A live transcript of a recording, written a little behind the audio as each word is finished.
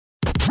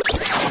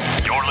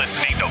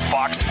listening to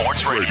Fox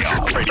Sports Radio.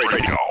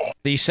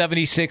 The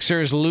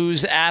 76ers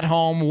lose at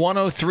home.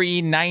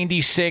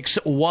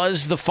 103-96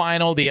 was the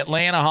final. The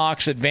Atlanta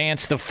Hawks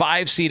advance the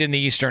 5 seed in the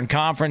Eastern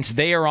Conference.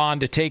 They are on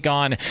to take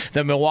on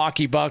the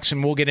Milwaukee Bucks,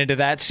 and we'll get into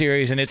that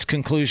series and its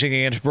conclusion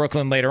against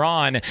Brooklyn later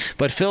on.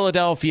 But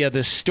Philadelphia,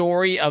 the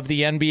story of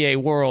the NBA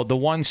world, the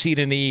 1 seed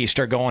in the East,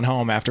 are going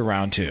home after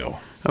round 2.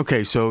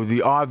 Okay, so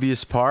the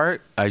obvious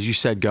part, as you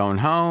said, going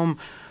home,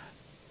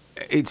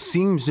 it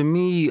seems to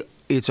me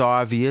it's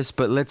obvious,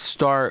 but let's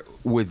start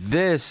with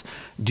this.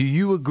 Do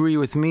you agree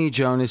with me,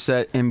 Jonas,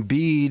 that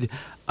Embiid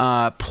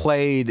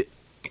played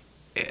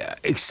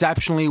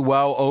exceptionally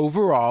well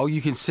overall?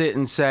 You can sit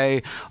and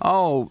say, a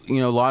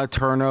lot of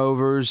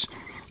turnovers.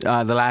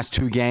 The last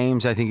 2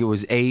 games, I think it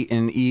was 8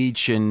 in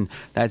each, and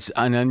that's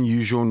an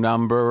unusual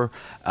number.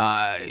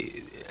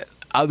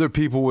 Other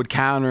people would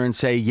counter and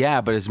say, yeah,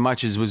 but as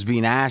much as was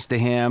being asked of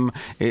him,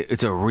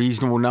 it's a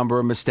reasonable number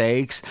of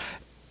mistakes.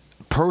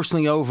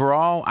 Personally,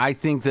 overall, I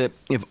think that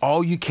if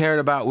all you cared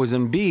about was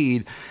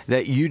Embiid,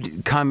 that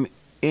you'd come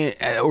in,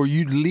 or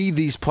you'd leave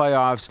these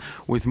playoffs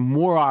with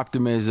more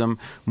optimism,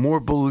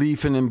 more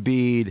belief in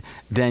Embiid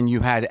than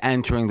you had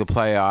entering the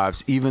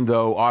playoffs, even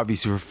though,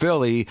 obviously, for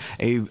Philly,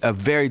 a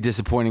very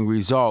disappointing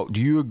result. Do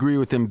you agree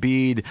with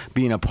Embiid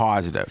being a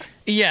positive?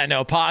 Yeah,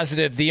 no,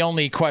 positive. The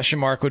only question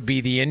mark would be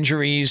the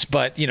injuries,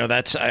 but,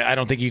 that's, I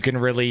don't think you can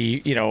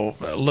really,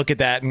 look at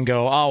that and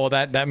go, oh, well,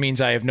 that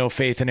means I have no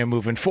faith in him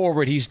moving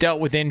forward. He's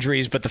dealt with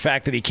injuries, but the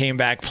fact that he came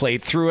back,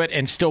 played through it,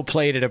 and still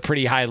played at a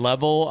pretty high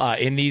level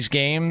in these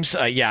games,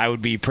 I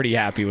would be pretty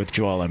happy with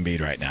Joel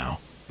Embiid right now.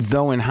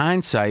 Though in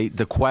hindsight,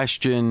 the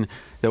question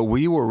that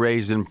we were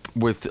raising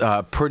with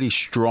pretty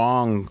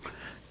strong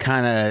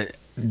kind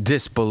of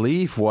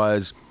disbelief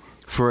was,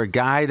 for a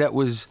guy that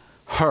was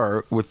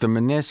hurt with the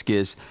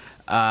meniscus,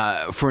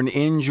 for an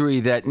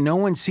injury that no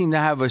one seemed to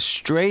have a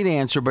straight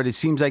answer, but it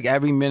seems like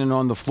every minute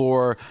on the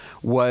floor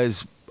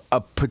was a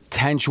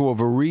potential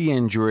of a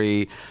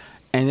re-injury.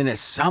 And then at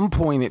some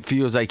point it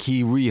feels like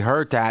he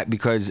re-hurt that,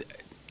 because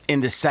in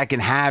the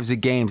second halves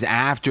of games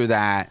after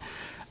that,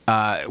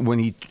 when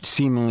he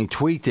seemingly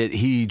tweaked it,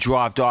 he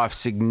dropped off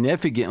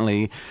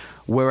significantly.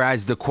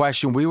 Whereas the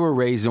question we were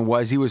raising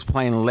was, he was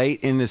playing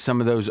late into some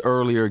of those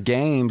earlier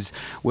games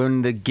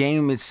when the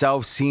game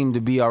itself seemed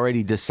to be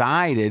already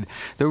decided.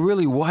 There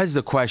really was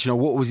the question of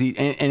what was he,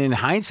 and in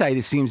hindsight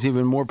it seems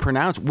even more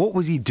pronounced, what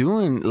was he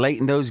doing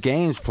late in those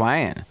games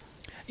playing?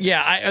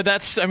 Yeah,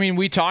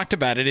 we talked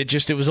about it.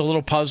 It was a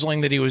little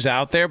puzzling that he was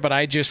out there, but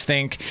I just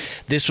think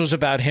this was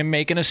about him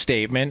making a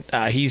statement.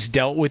 He's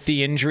dealt with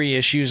the injury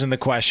issues and the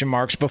question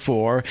marks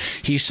before.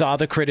 He saw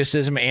the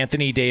criticism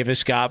Anthony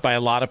Davis got by a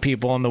lot of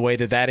people in the way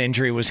that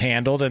injury was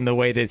handled and the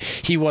way that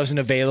he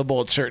wasn't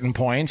available at certain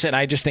points. And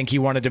I just think he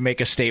wanted to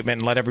make a statement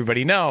and let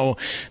everybody know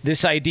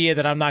this idea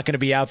that I'm not going to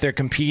be out there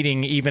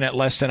competing even at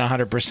less than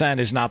 100%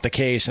 is not the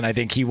case. And I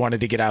think he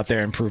wanted to get out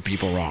there and prove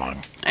people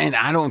wrong. And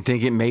I don't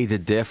think it made the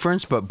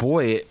difference, but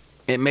boy,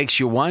 it makes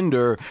you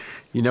wonder,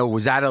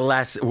 was that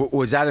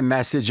a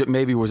message that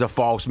maybe was a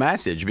false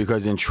message?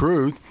 Because in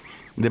truth,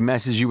 the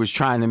message he was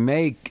trying to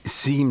make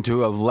seemed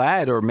to have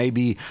led, or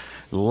maybe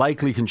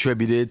likely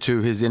contributed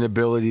to, his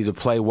inability to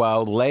play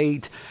well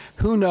late.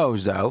 Who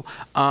knows, though?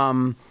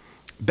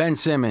 Ben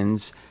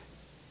Simmons,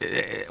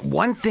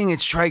 one thing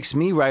that strikes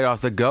me right off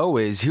the go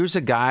is, here's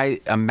a guy,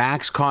 a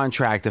max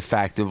contract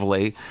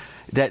effectively,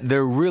 that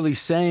they're really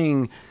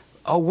saying,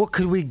 oh, what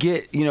could we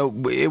get?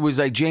 It was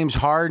like James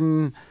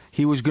Harden.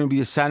 He was going to be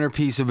the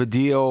centerpiece of a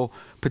deal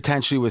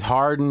potentially with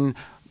Harden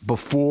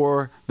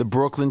before the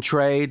Brooklyn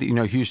trade,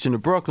 Houston to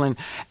Brooklyn.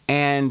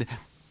 And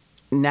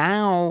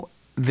now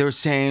they're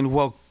saying,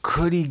 well,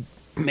 could he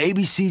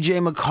maybe C.J.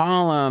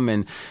 McCollum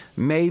and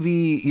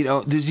maybe,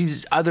 there's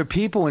these other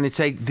people. And it's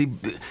like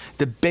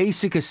the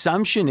basic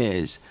assumption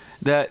is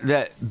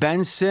that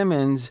Ben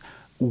Simmons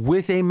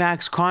with a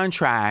max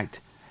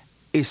contract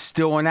is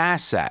still an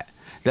asset.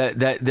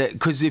 That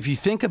because if you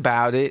think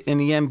about it, in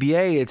the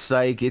NBA, it's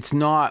like, it's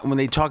not, when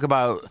they talk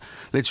about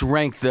let's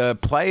rank the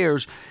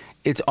players,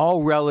 it's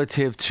all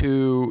relative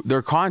to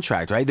their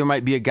contract, right? There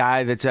might be a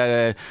guy that's at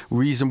a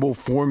reasonable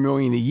 $4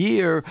 million a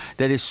year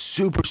that is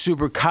super,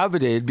 super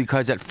coveted,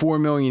 because at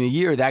 $4 million a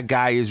year, that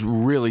guy is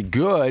really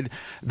good.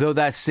 Though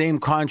that same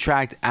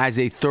contract as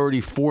a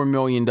 $34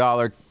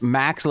 million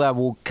max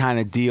level kind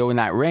of deal in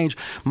that range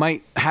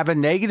might have a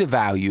negative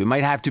value. It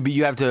might have to be,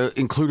 you have to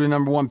include a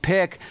number 1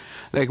 pick.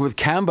 Like with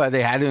Kemba,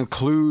 they had to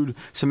include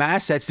some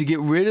assets to get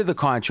rid of the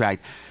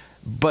contract.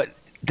 But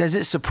does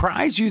it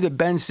surprise you that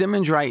Ben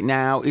Simmons right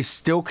now is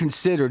still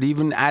considered,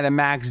 even at a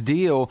max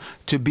deal,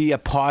 to be a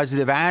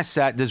positive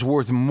asset that's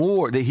worth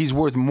more, that he's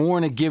worth more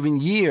in a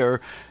given year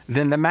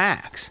than the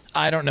max.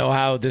 I don't know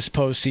how this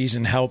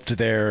postseason helped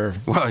their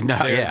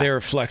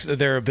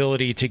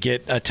ability to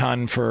get a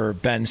ton for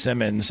Ben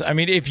Simmons. I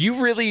mean, if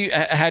you really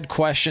had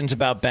questions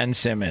about Ben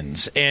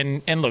Simmons,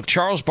 and look,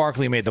 Charles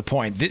Barkley made the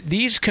point.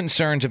 These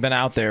concerns have been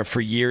out there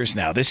for years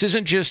now. This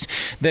isn't just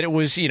that it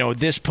was,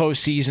 this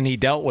postseason he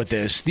dealt with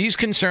this. These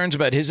concerns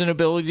about his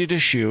inability to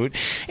shoot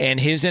and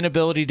his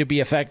inability to be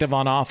effective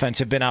on offense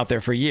have been out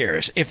there for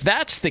years. If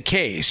that's the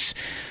case,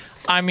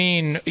 I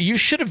mean, you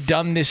should have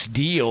done this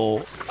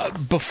deal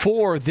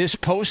before this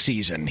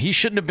postseason. He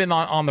shouldn't have been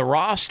on the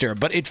roster,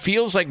 but it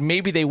feels like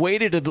maybe they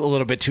waited a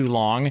little bit too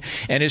long,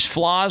 and his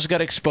flaws got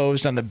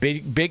exposed on the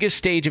biggest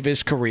stage of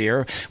his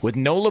career with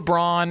no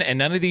LeBron and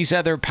none of these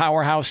other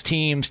powerhouse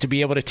teams to be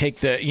able to take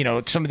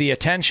some of the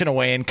attention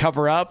away and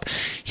cover up.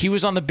 He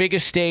was on the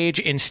biggest stage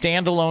in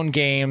standalone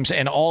games,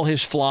 and all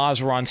his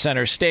flaws were on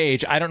center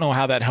stage. I don't know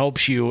how that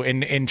helps you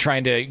in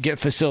trying to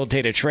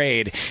facilitate a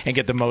trade and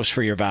get the most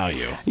for your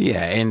value.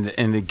 Yeah,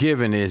 and the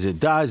given is it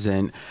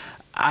doesn't.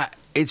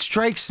 It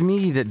strikes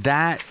me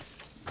that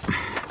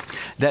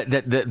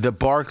the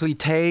Barkley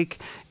take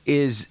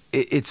is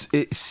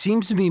it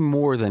seems to be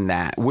more than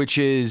that, which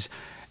is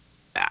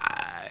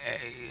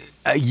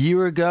a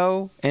year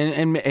ago,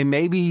 and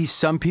maybe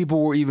some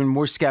people were even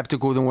more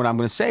skeptical than what I'm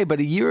going to say, but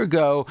a year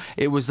ago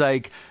it was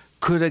like,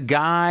 could a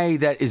guy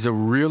that is a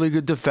really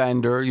good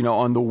defender,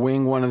 on the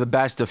wing, one of the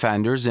best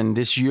defenders, and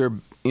this year,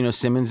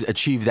 Simmons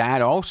achieved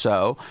that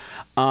also.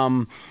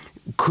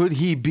 Could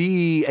he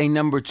be a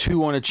number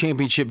 2 on a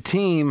championship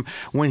team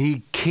when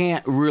he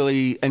can't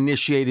really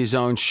initiate his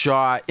own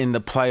shot in the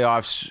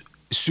playoffs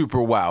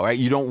super well, right?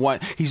 He's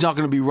not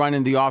going to be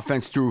running the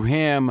offense through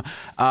him,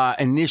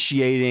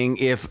 initiating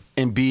if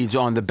Embiid's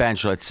on the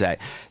bench, let's say.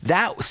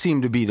 That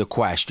seemed to be the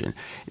question.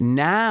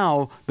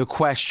 Now the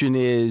question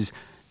is,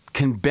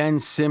 can Ben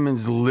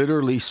Simmons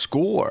literally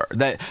score?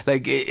 The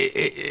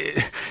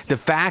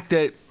fact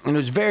that, and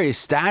there's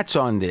various stats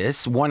on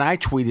this. One I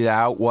tweeted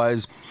out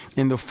was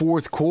in the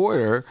fourth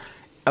quarter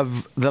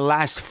of the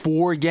last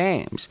 4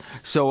 games.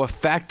 So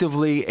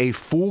effectively a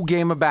full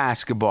game of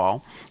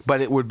basketball,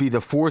 but it would be the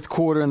fourth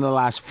quarter in the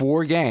last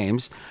 4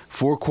 games,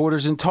 4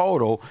 quarters in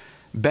total.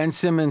 Ben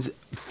Simmons'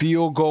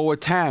 field goal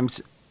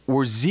attempts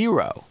were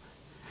 0.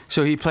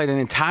 So he played an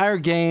entire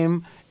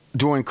game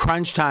during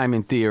crunch time,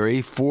 in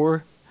theory,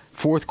 4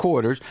 fourth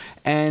quarters,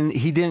 and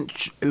he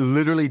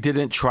literally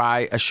didn't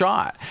try a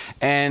shot.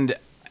 And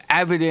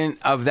evident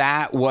of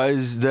that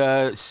was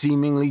the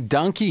seemingly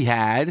dunk he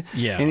had,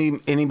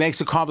 and he makes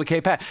a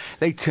complicated pass.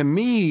 Like, to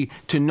me,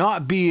 to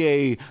not be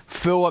a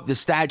fill up the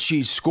stat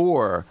sheet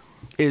scorer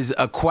is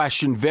a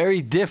question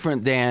very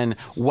different than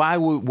why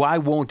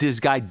won't this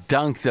guy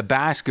dunk the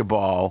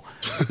basketball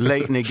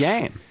late in the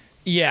game?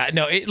 Yeah,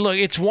 no, look,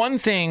 it's one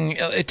thing,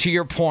 to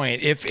your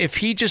point, if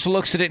he just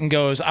looks at it and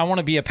goes, I want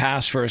to be a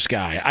pass-first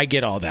guy, I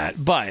get all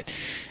that. But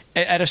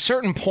at a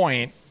certain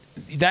point,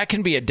 that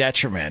can be a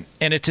detriment,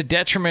 and it's a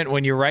detriment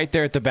when you're right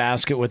there at the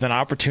basket with an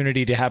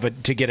opportunity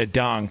to get a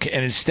dunk,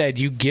 and instead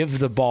you give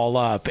the ball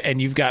up,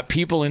 and you've got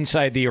people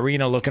inside the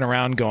arena looking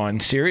around going,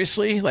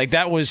 seriously? Like,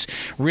 that was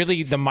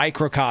really the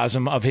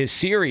microcosm of his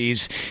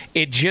series.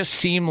 It just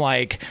seemed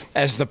like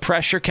as the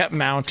pressure kept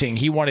mounting,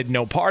 he wanted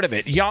no part of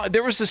it.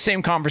 There was the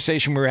same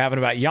conversation we were having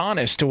about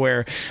Giannis, to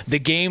where the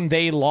game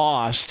they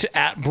lost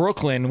at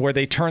Brooklyn where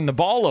they turned the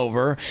ball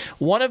over,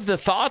 one of the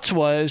thoughts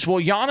was, well,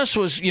 Giannis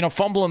was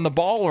fumbling the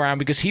ball around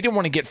because he didn't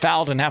want to get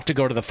fouled and have to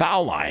go to the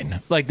foul line.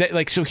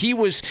 So he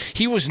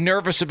was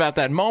nervous about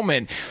that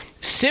moment.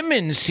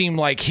 Simmons seemed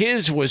like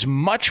his was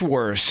much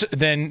worse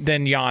than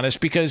Giannis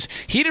because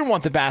he didn't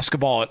want the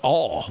basketball at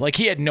all. Like,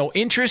 he had no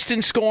interest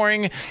in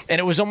scoring, and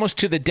it was almost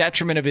to the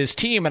detriment of his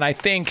team. And I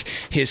think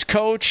his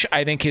coach,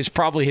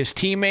 probably his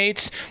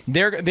teammates,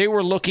 they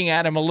were looking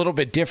at him a little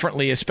bit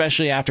differently,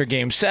 especially after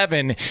Game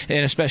 7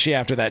 and especially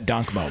after that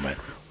dunk moment.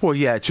 Well,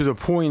 yeah, to the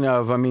point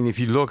of, if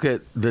you look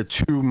at the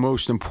 2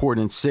 most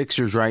important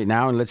Sixers right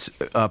now, and let's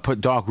put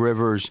Doc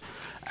Rivers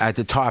at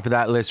the top of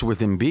that list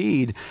with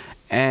Embiid,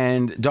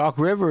 and Doc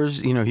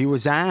Rivers, he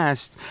was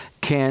asked,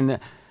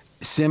 can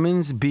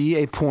Simmons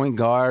be a point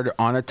guard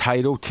on a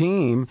title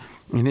team?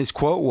 And his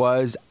quote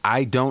was,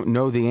 I don't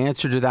know the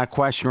answer to that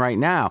question right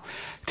now.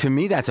 To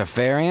me, that's a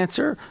fair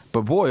answer,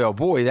 but boy, oh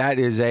boy, that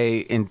is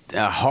a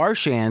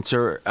harsh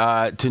answer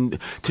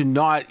to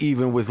not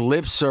even with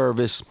lip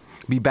service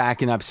be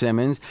backing up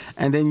Simmons.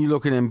 And then you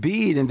look at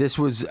Embiid, and this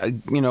was,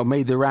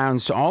 made the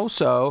rounds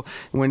also,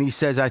 when he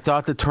says, I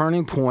thought the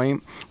turning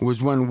point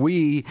was when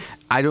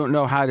I don't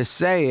know how to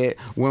say it,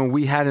 when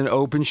we had an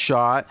open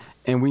shot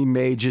and we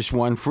made just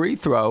one free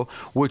throw,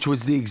 which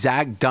was the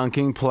exact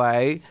dunking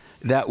play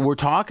that we're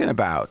talking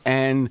about.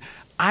 And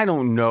I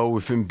don't know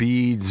if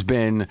Embiid's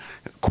been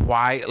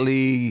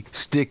quietly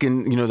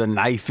sticking, the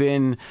knife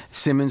in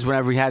Simmons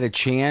whenever he had a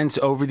chance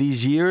over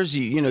these years.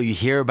 You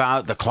hear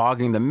about the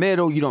clogging the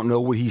middle. You don't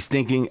know what he's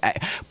thinking.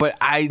 But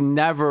I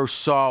never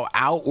saw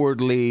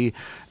outwardly,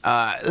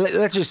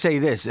 let's just say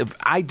this. If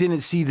I didn't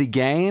see the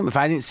game, if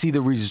I didn't see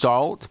the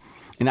result,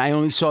 and I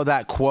only saw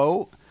that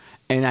quote,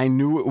 and I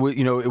knew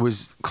it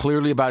was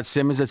clearly about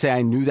Simmons. Let's say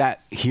I knew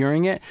that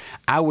hearing it,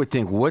 I would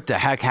think, what the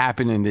heck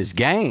happened in this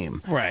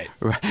game? Right.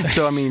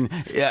 So, I mean,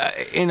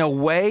 in a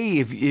way,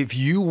 if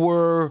you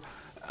were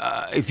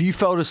if you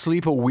fell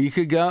asleep a week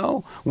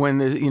ago when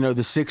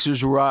the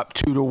Sixers were up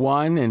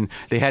 2-1 and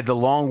they had the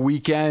long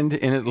weekend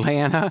in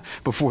Atlanta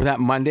before that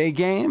Monday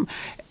game,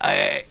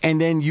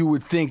 and then you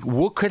would think,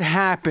 what could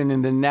happen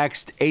in the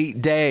next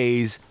 8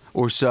 days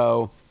or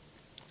so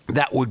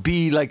that would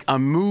be like a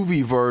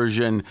movie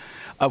version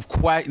of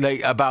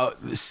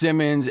about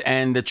Simmons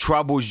and the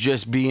troubles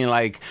just being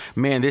like,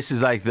 man, this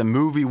is like the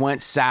movie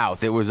went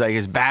south. It was like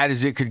as bad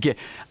as it could get.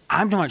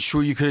 I'm not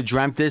sure you could have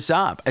dreamt this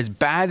up. As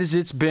bad as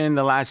it's been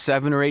the last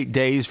 7 or 8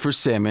 days for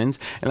Simmons,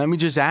 and let me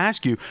just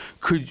ask you,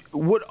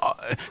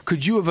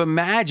 could you have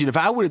imagined if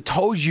I would have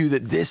told you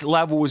that this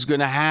level was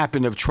going to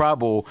happen of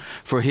trouble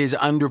for his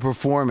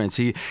underperformance?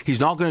 He's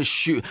not going to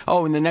shoot.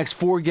 Oh, in the next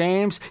 4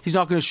 games, he's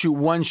not going to shoot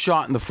one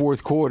shot in the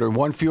fourth quarter,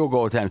 1 field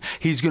goal attempt.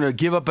 He's going to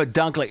give up a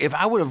dunk. Like, if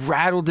I would have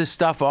rattled this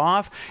stuff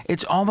off,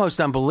 it's almost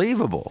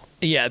unbelievable.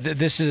 Yeah,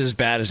 this is as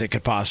bad as it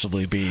could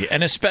possibly be.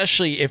 And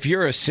especially if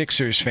you're a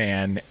Sixers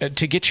fan,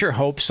 to get your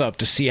hopes up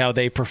to see how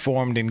they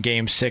performed in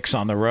Game 6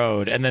 on the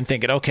road and then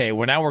thinking, okay,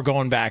 well, now we're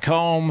going back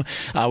home.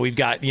 We've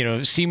got,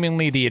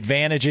 seemingly the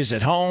advantages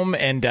at home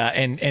and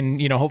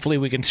hopefully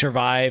we can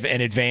survive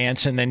and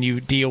advance, and then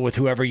you deal with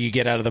whoever you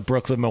get out of the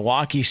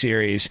Brooklyn-Milwaukee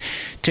series.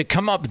 To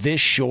come up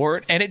this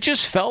short, and it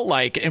just felt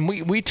like, and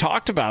we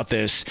talked about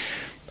this,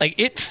 like,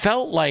 it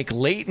felt like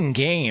late in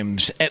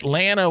games,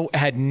 Atlanta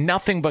had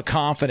nothing but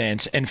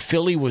confidence, and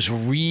Philly was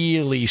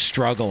really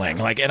struggling.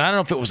 Like, and I don't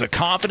know if it was a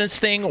confidence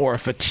thing or a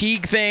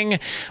fatigue thing,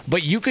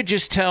 but you could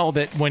just tell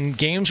that when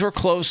games were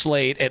close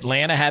late,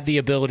 Atlanta had the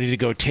ability to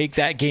go take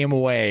that game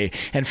away,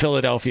 and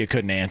Philadelphia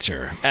couldn't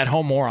answer, at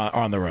home or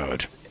on the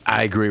road.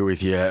 I agree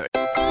with you.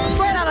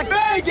 Straight out of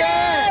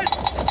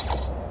Vegas!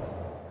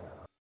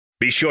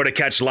 Be sure to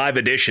catch live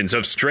editions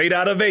of Straight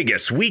Outta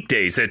Vegas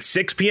weekdays at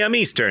 6 p.m.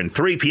 Eastern,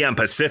 3 p.m.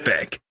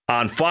 Pacific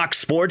on Fox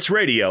Sports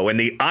Radio and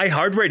the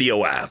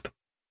iHeartRadio app.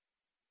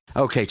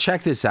 Okay,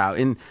 check this out.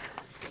 And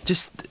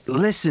just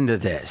listen to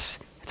this.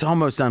 It's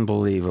almost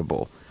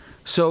unbelievable.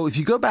 So if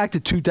you go back to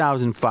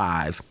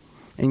 2005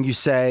 and you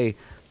say,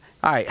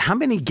 all right, how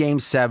many Game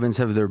 7s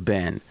have there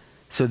been?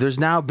 So there's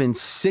now been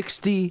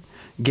 60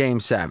 Game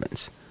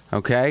 7s,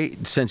 okay,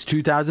 since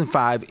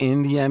 2005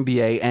 in the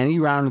NBA, any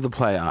round of the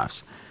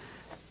playoffs.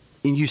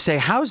 And you say,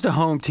 how's the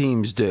home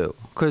teams do?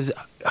 Because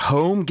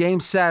home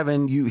Game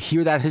 7, you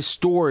hear that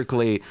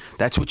historically.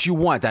 That's what you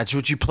want. That's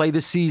what you play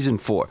the season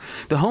for.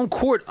 The home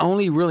court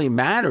only really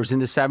matters in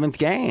the 7th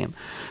game.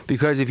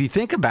 Because if you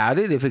think about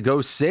it, if it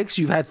goes 6,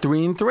 you've had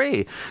 3 and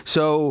 3.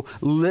 So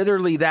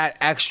literally that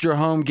extra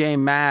home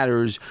game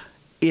matters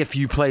if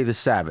you play the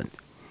 7th.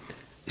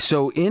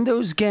 So in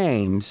those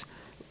games,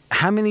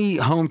 how many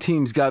home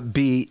teams got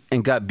beat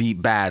and got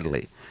beat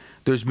badly?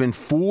 There's been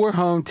 4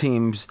 home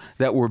teams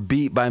that were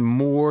beat by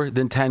more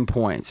than 10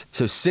 points.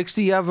 So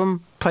 60 of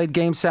them played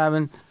Game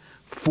 7.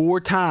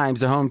 4 times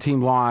the home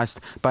team lost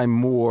by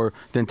more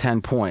than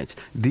 10 points.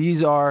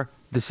 These are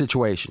the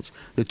situations.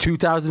 The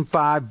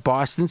 2005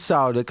 Boston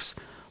Celtics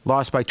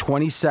lost by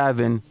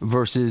 27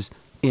 versus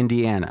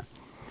Indiana.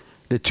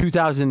 The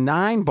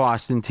 2009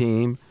 Boston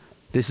team,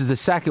 this is the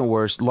second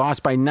worst,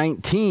 lost by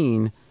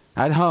 19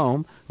 at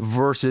home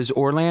versus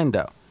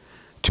Orlando.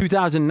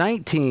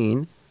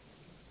 2019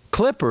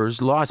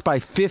 Clippers lost by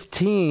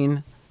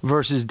 15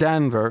 versus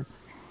Denver.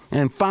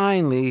 And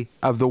finally,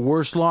 of the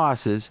worst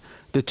losses,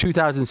 the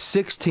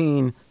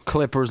 2016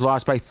 Clippers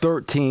lost by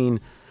 13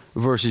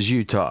 versus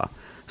Utah.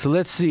 So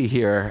let's see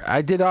here.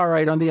 I did all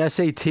right on the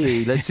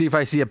SAT. Let's see if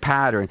I see a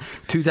pattern.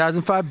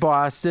 2005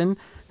 Boston.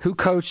 Who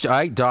coached? All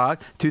right,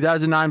 Doc.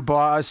 2009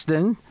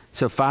 Boston.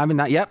 So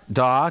 5-9. Yep,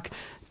 Doc.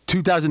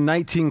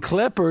 2019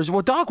 Clippers.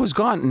 Well, Doc was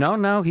gone.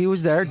 No, he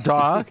was there,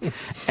 Doc.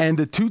 And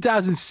the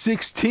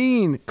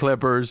 2016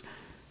 Clippers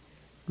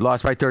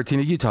lost by 13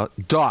 to Utah.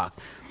 Doc.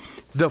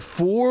 The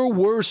 4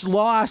 worst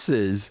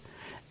losses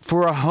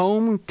for a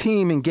home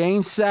team in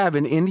Game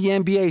 7 in the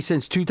NBA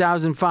since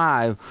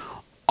 2005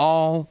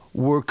 all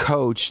were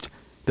coached,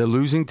 the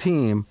losing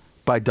team,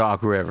 by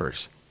Doc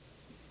Rivers.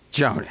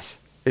 Jonas.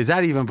 Is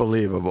that even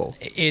believable?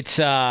 It's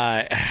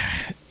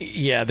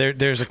yeah.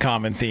 There's a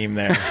common theme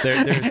there.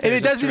 There's and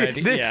it doesn't.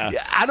 yeah.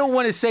 I don't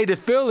want to say to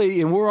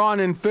Philly, and we're on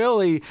in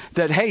Philly,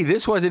 that hey,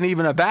 this wasn't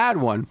even a bad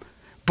one.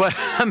 But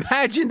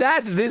imagine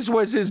that this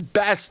was his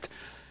best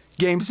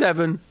Game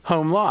 7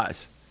 home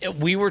loss.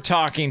 We were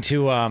talking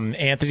to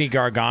Anthony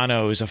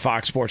Gargano, who's a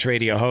Fox Sports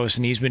Radio host,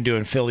 and he's been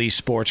doing Philly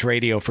sports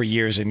radio for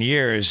years and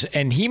years.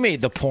 And he made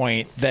the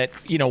point that,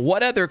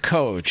 what other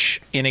coach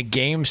in a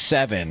Game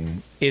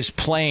 7 is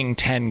playing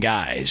 10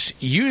 guys.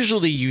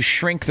 Usually you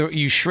shrink your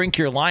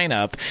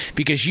lineup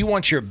because you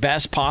want your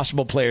best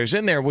possible players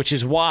in there, which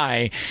is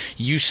why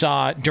you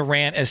saw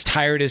Durant as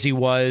tired as he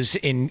was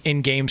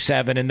in Game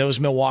 7 and those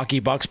Milwaukee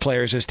Bucks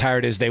players as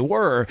tired as they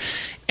were.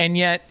 And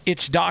yet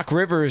it's Doc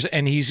Rivers,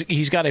 and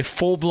he's got a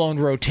full-blown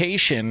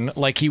rotation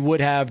like he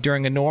would have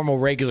during a normal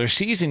regular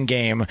season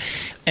game.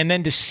 And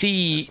then to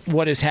see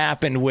what has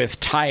happened with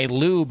Ty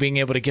Lue being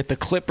able to get the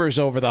Clippers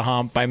over the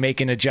hump by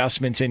making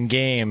adjustments in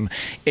game,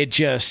 it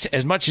just,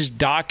 as much as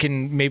Doc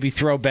can maybe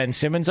throw Ben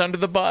Simmons under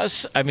the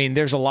bus, I mean,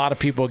 there's a lot of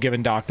people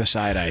giving Doc the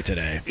side eye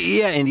today.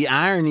 Yeah, and the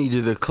irony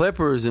to the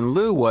Clippers and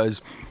Lue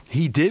was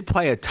he did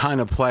play a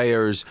ton of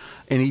players,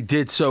 and he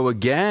did so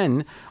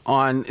again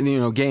on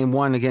Game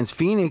 1 against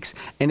Phoenix,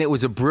 and it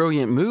was a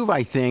brilliant move,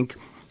 I think,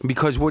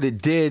 because what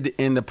it did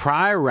in the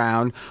prior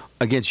round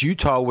against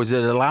Utah was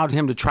it allowed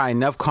him to try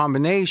enough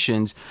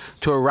combinations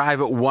to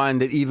arrive at one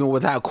that even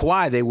without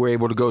Kawhi, they were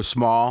able to go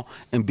small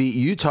and beat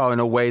Utah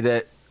in a way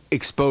that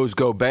exposed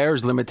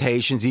Gobert's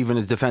limitations even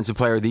as Defensive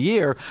Player of the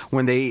Year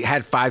when they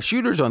had 5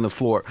 shooters on the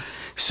floor.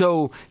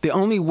 So the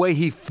only way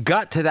he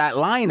got to that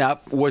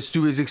lineup was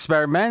through his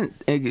experimenting.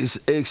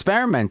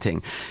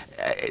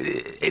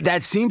 That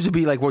seems to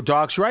be like, well,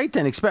 Doc's right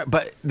then.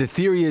 But the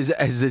theory is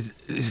as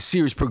the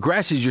series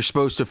progresses, you're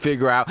supposed to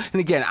figure out.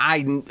 And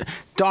again,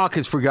 Doc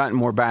has forgotten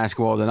more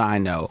basketball than I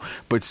know.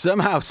 But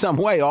somehow, some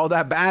way, all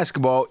that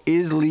basketball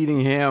is leading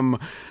him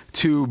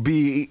to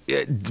be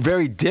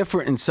very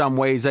different in some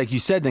ways, like you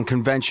said, than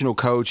conventional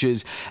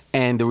coaches,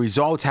 and the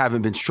results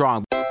haven't been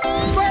strong.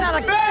 Straight out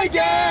of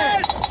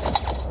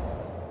Vegas!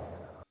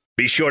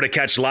 Be sure to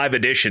catch live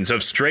editions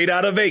of Straight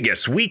Outta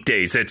Vegas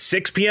weekdays at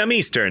 6 p.m.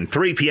 Eastern,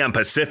 3 p.m.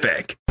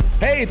 Pacific.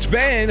 Hey, it's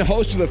Ben,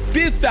 host of the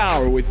Fifth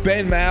Hour with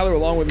Ben Maller,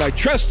 along with my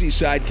trusty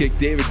sidekick,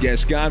 David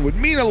Gascon. Would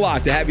mean a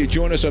lot to have you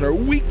join us on our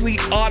weekly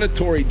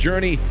auditory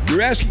journey.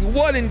 You're asking,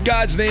 what in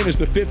God's name is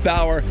the Fifth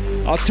Hour?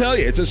 I'll tell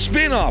you, it's a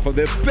spin-off of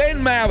the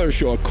Ben Maller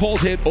Show, a cult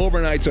hit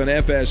overnights on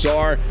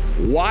FSR.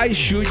 Why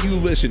should you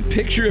listen?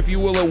 Picture, if you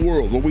will, a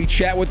world where we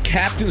chat with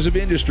captains of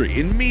industry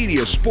in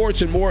media,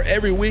 sports, and more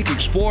every week.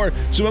 Explore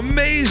some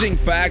amazing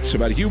facts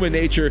about human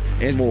nature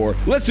and more.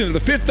 Listen to the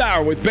Fifth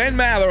Hour with Ben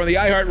Maller on the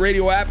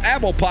iHeartRadio app,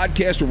 Apple Podcast,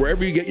 or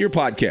wherever you get your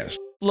podcast.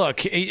 Look,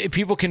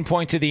 people can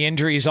point to the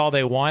injuries all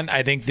they want.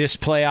 I think this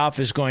playoff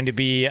is going to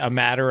be a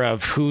matter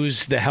of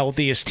who's the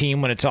healthiest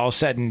team when it's all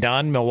said and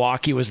done.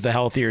 Milwaukee was the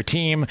healthier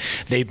team.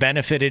 They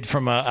benefited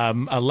from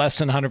a less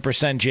than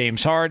 100%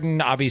 James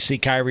Harden, obviously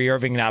Kyrie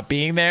Irving not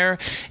being there,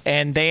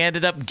 and they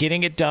ended up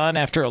getting it done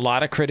after a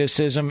lot of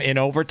criticism in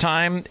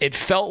overtime. It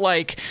felt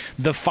like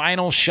the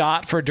final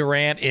shot for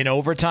Durant in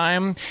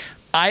overtime.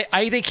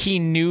 I think he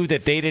knew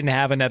that they didn't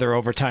have another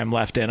overtime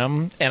left in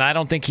him, and I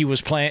don't think he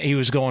was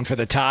going for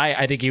the tie.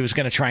 I think he was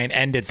going to try and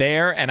end it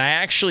there, and I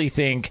actually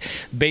think,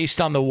 based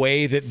on the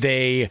way that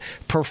they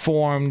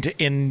performed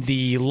in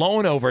the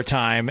lone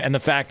overtime and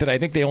the fact that I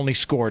think they only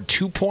scored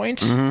 2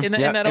 points in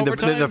that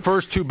overtime. The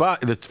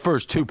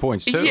first 2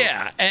 points too.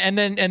 Yeah, and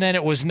then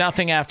it was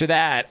nothing after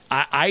that.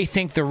 I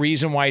think the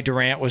reason why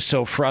Durant was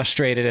so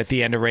frustrated at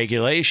the end of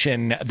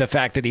regulation, the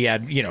fact that he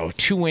had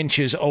 2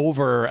 inches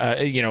over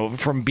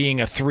from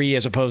being a 3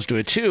 as opposed to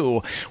a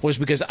 2, was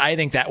because I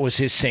think that was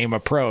his same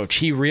approach.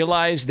 He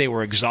realized they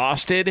were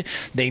exhausted.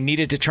 They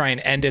needed to try and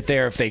end it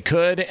there if they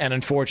could, and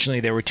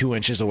unfortunately they were 2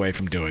 inches away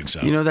from doing so.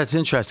 That's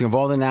interesting. Of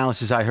all the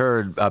analysis I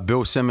heard,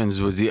 Bill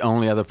Simmons was the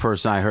only other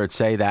person I heard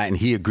say that, and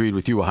he agreed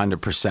with you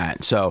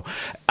 100%. So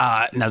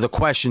now the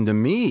question to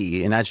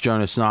me, and that's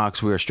Jonas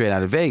Knox, we are Straight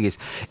Out of Vegas,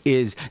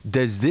 is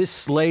does this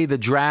slay the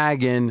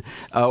dragon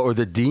or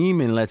the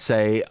demon, let's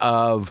say,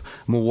 of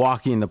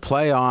Milwaukee in the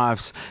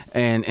playoffs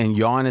and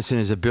Giannis and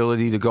his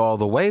ability to go all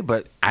the way?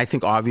 But I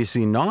think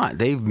obviously not.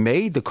 They've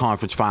made the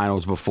conference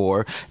finals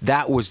before.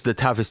 That was the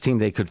toughest team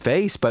they could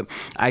face, but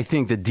I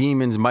think the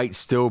demons might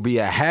still be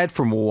ahead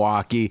for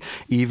Milwaukee.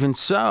 Even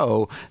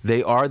so,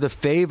 they are the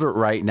favorite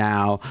right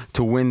now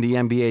to win the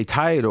NBA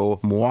title.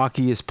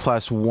 Milwaukee is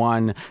plus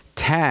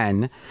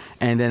 110,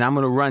 and then I'm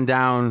going to run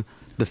down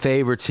the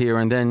favorites here,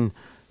 and then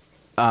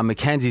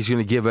Mackenzie's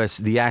going to give us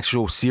the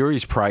actual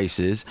series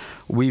prices.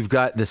 We've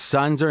got the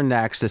Suns are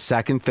next, the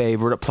second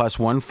favorite at plus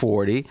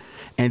 140.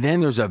 And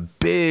then there's a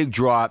big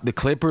drop. The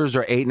Clippers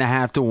are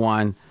 8.5 to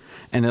 1,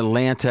 and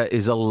Atlanta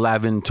is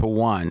 11 to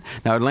 1.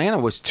 Now, Atlanta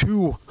was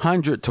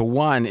 200 to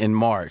 1 in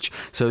March.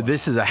 So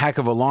This is a heck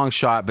of a long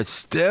shot, but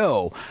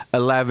still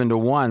 11 to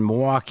 1.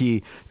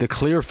 Milwaukee, the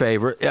clear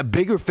favorite, a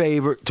bigger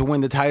favorite to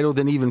win the title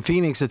than even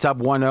Phoenix. It's up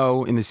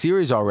 1-0 in the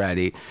series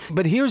already.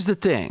 But here's the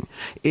thing,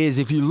 is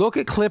if you look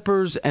at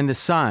Clippers and the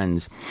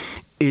Suns,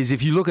 is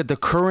if you look at the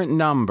current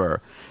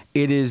number,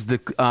 it is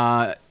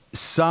the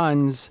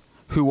Suns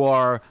who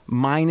are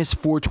minus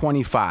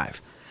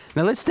 425.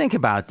 Now, let's think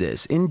about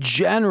this. In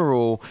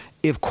general,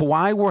 if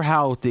Kawhi were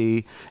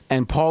healthy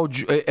and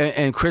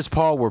Chris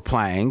Paul were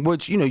playing,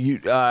 which you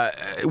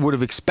would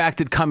have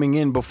expected coming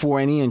in before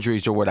any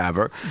injuries or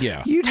whatever,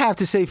 you'd have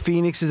to say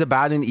Phoenix is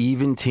about an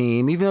even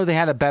team. Even though they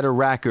had a better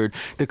record,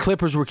 the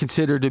Clippers were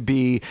considered to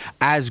be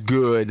as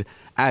good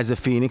as a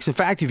Phoenix. In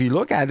fact, if you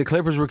look at it, the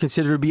Clippers were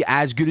considered to be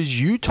as good as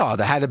Utah.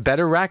 They had a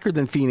better record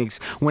than Phoenix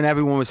when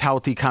everyone was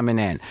healthy coming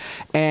in.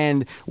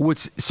 And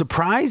what's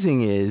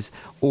surprising is,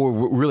 or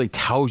what really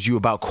tells you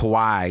about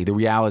Kawhi, the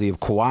reality of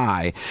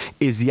Kawhi,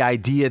 is the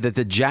idea that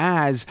the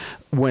Jazz,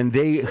 when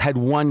they had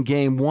won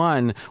game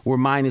one, were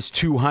minus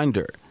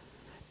 200.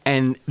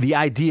 And the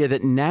idea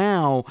that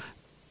now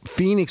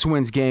Phoenix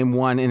wins game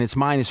one and it's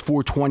minus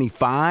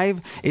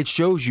 425, it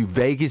shows you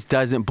Vegas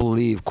doesn't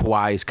believe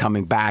Kawhi is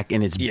coming back,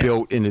 and it's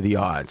built into the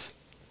odds.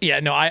 Yeah,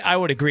 no, I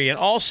would agree. And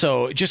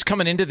also, just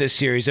coming into this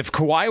series, if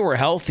Kawhi were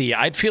healthy,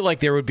 I'd feel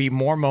like there would be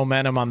more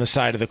momentum on the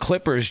side of the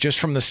Clippers, just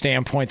from the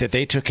standpoint that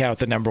they took out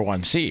the number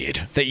one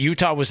seed. That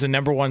Utah was the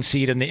number one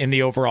seed in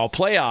the overall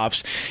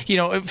playoffs. You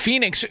know,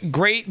 Phoenix,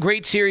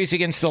 great series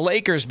against the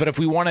Lakers, but if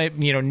we want to,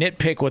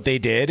 nitpick what they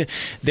did,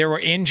 there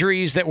were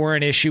injuries that were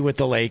an issue with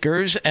the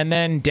Lakers, and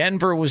then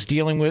Denver was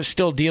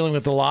still dealing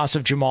with the loss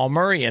of Jamal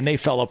Murray, and they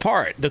fell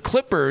apart. The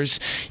Clippers,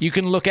 you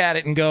can look at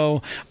it and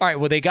go, all right,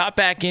 well, they got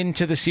back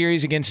into the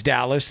series against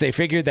Dallas. They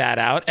figured that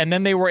out, and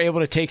then they were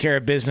able to take care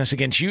of business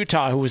against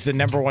Utah, who was the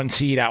number one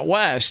seed out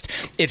west.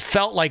 It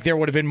felt like there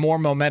would have been more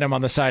momentum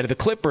on the side of the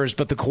Clippers,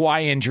 but the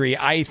Kawhi injury,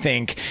 I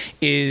think,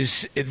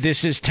 is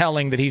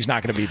telling that he's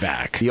not going to be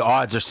back. The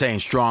odds are saying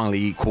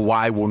strongly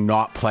Kawhi will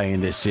not play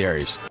in this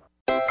series.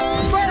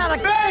 Straight out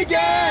of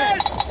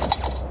Vegas!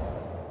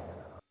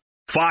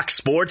 Fox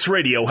Sports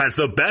Radio has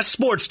the best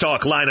sports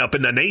talk lineup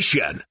in the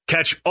nation.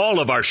 Catch all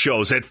of our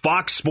shows at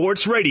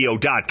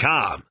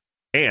foxsportsradio.com.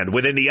 And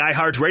within the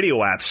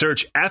iHeartRadio app,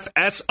 search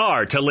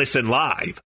FSR to listen live.